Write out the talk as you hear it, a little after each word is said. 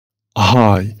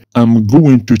Hi, I'm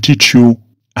going to teach you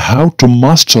how to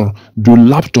master the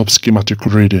laptop schematic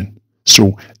reading.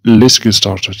 So let's get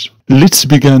started. Let's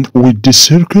begin with the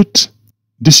circuit.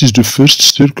 This is the first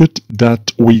circuit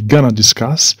that we're gonna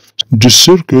discuss. The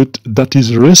circuit that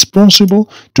is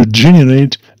responsible to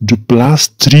generate the plus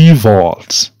 3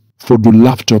 volts for the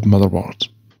laptop motherboard.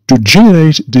 To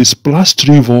generate this plus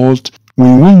 3 volt, we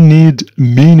will need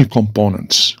many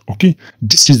components. Okay,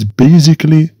 this is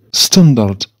basically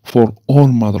standard for all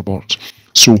motherboards.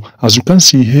 So as you can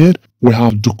see here, we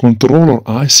have the controller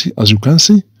IC. As you can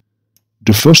see,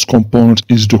 the first component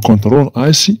is the controller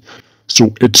IC.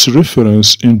 So its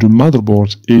reference in the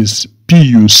motherboard is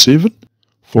PU7.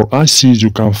 For ICs,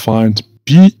 you can find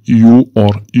PU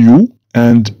or U,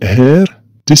 and here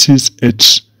this is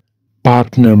its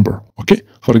part number. Okay,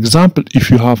 for example,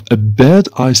 if you have a bad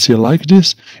IC like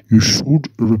this, you should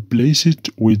replace it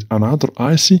with another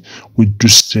IC with the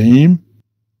same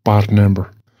part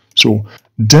number. So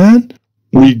then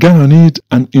we're gonna need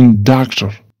an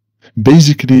inductor.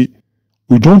 Basically,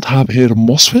 we don't have here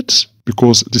MOSFETs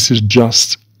because this is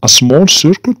just a small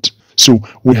circuit. So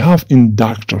we have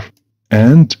inductor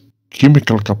and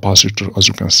chemical capacitor, as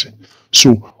you can see.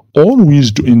 So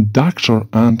always the inductor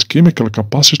and chemical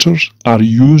capacitors are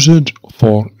used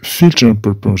for filtering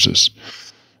purposes.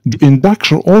 The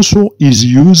inductor also is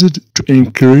used to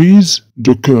increase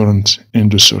the current in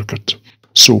the circuit.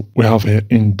 So we have here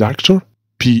inductor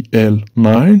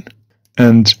PL9,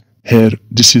 and here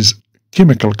this is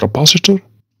chemical capacitor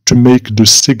to make the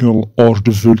signal or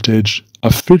the voltage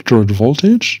a filtered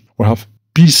voltage. We have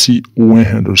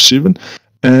PC107,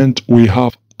 and we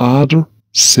have other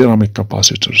ceramic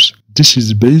capacitors. This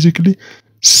is basically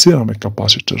ceramic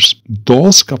capacitors.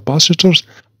 Those capacitors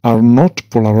are not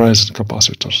polarized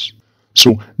capacitors.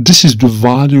 So this is the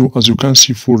value, as you can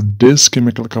see, for this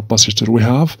chemical capacitor. We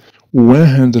have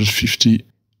 150.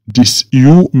 This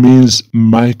U means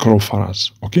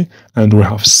microfarads, okay? And we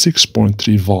have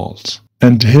 6.3 volts.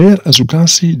 And here, as you can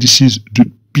see, this is the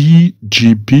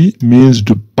BGP, means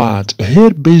the pad. Here,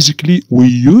 basically, we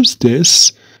use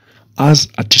this as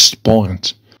a test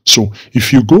point. So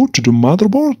if you go to the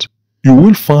motherboard, you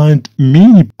will find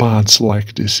many pads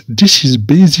like this. This is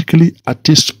basically a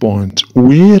test point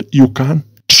where you can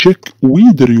check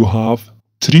whether you have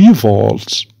 3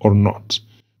 volts or not.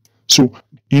 So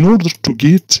in order to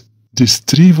get this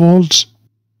 3 volts,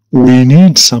 we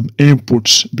need some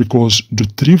inputs because the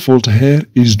 3 volt here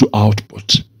is the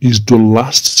output, is the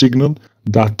last signal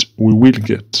that we will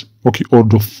get, okay, or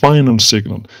the final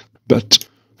signal. But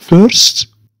first,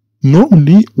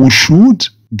 normally we should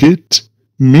get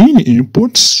many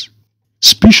inputs,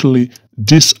 especially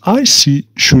this IC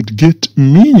should get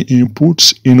many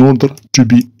inputs in order to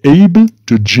be able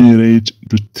to generate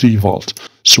the 3 volt.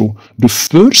 So the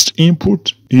first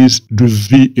input is the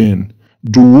VN,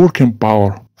 the working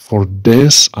power for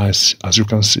this IC, as you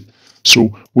can see.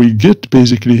 So we get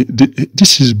basically,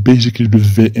 this is basically the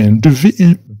VN. The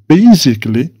VN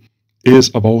basically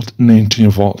is about 19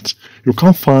 volts. You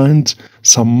can find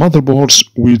some motherboards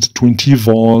with 20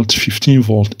 volt, 15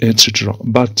 volt, etc.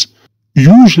 But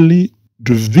usually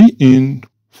the VN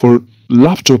for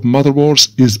laptop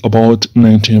motherboards is about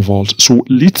 19 volts. So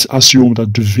let's assume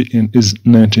that the VN is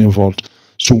 19 volt.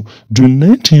 So the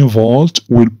 19 volt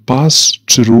will pass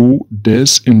through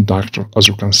this inductor, as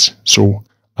you can see. So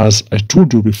as I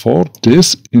told you before,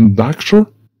 this inductor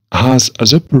has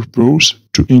as a purpose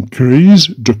to increase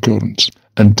the current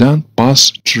and then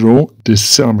pass through the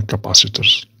ceramic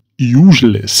capacitors.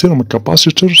 Usually ceramic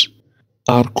capacitors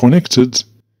are connected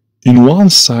in one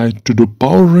side to the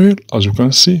power rail, as you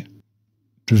can see,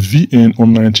 the VN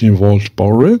on 19 volt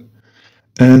power rail,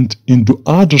 and in the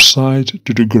other side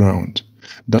to the ground.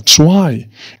 That's why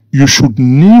you should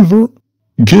never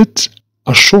get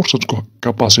a shorted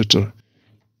capacitor.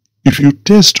 If you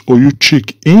test or you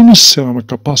check any ceramic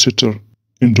capacitor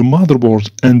in the motherboard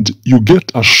and you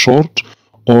get a short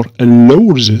or a low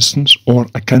resistance or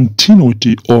a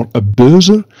continuity or a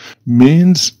buzzer,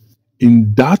 means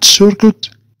in that circuit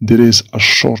there is a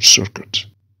short circuit.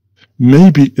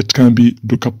 Maybe it can be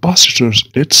the capacitors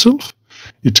itself,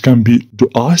 it can be the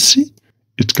IC,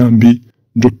 it can be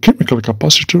the chemical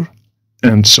capacitor,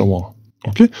 and so on.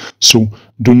 Okay, so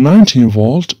the 19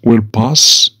 volt will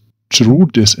pass through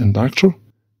this inductor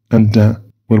and then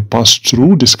will pass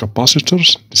through these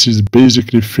capacitors. This is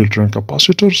basically filtering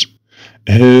capacitors.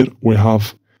 Here we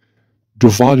have the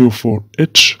value for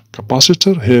each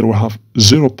capacitor. Here we have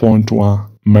 0.1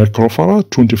 microfarad,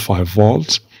 25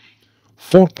 volts,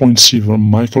 4.7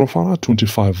 microfarad,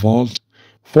 25 volts,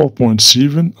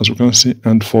 4.7 as you can see,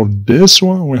 and for this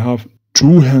one we have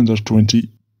 220.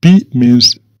 P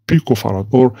means picofarad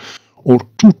or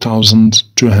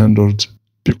 2200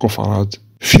 picofarad,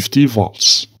 50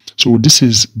 volts. So this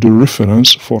is the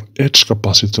reference for each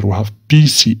capacitor. We have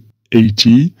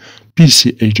PC80,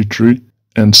 PC83,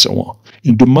 and so on.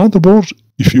 In the motherboard,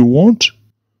 if you want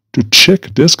to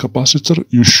check this capacitor,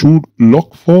 you should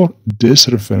look for this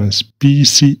reference,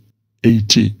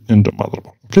 PC80 in the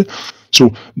motherboard. Okay,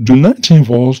 so the 19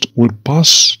 volt will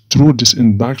pass through this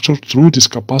inductor, through these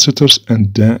capacitors,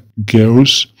 and then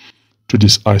goes to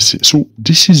this IC. So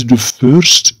this is the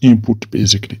first input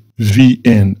basically.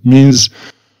 VN means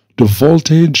the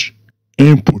voltage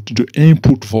input, the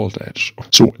input voltage.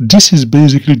 So this is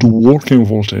basically the working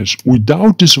voltage.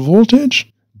 Without this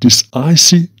voltage, this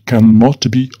IC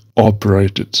cannot be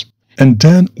operated. And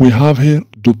then we have here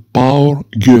the power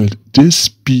grid. This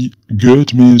P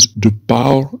grid means the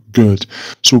power grid.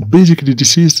 So basically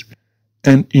this is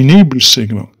an enable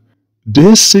signal.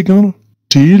 This signal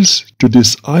tells to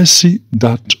this IC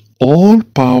that all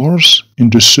powers in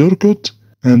the circuit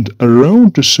and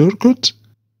around the circuit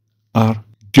are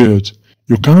good.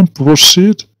 You can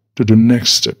proceed to the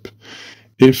next step.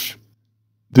 If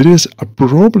there is a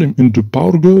problem in the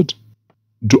power grid,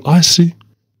 the IC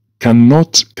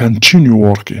cannot continue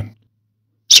working.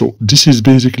 So this is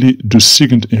basically the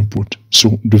second input.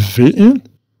 So the VN,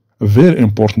 a very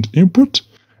important input,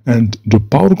 and the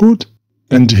power grid.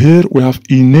 And here we have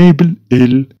enable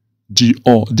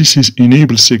LDO. This is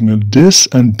enable signal. This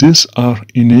and this are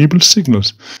enable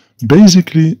signals.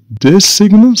 Basically, these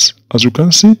signals, as you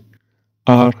can see,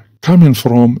 are coming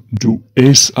from the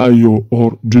SIO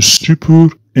or the super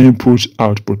input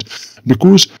output,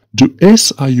 because the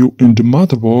SIO in the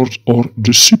motherboard or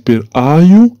the super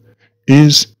IO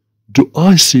is the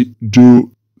IC, the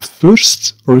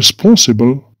first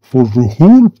responsible for the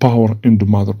whole power in the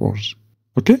motherboard.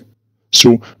 Okay,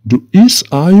 so the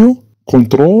SIO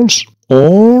controls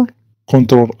all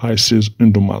control ICs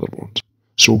in the motherboard.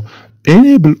 So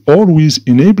always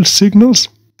enable signals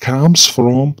comes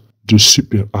from the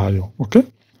super IO. Okay,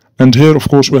 and here of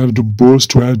course we have the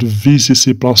burst, we have the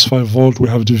VCC plus 5 volt, we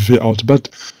have the V out, but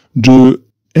the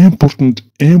important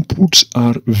inputs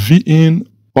are VN,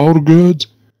 power grid,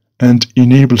 and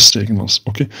enable signals.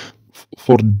 Okay,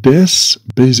 for this,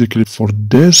 basically for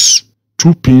this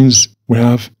 2 pins, we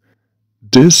have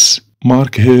this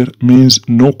mark here means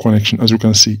no connection. As you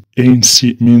can see,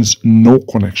 ANC means no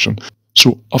connection.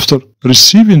 So after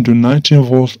receiving the 19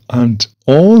 volt and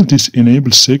all these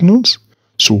enable signals,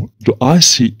 so the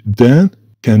IC then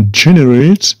can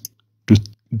generate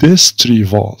this 3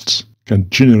 volts, can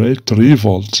generate 3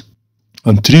 volts.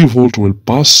 And 3 volt will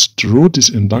pass through this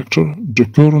inductor, the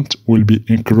current will be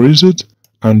increased,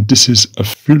 and this is a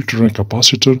filtering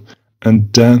capacitor,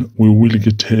 and then we will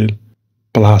get here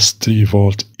plus 3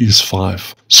 volt is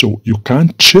 5. So you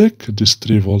can check this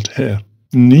 3 volt here.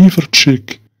 Never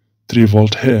check 3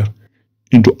 volt here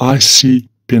in the IC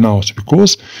pinout,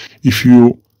 because if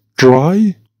you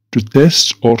try to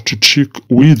test or to check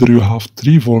whether you have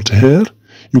 3 volt here,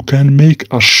 you can make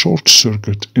a short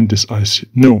circuit in this IC.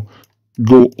 No,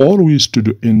 go always to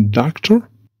the inductor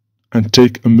and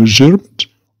take a measurement,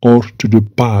 or to the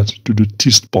pad, to the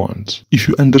test point. If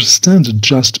you understand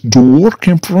just the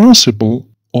working principle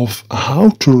of how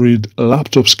to read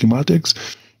laptop schematics,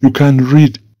 you can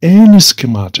read any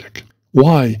schematic.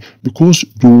 Why? Because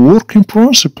the working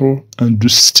principle and the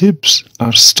steps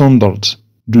are standard,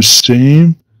 the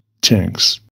same things.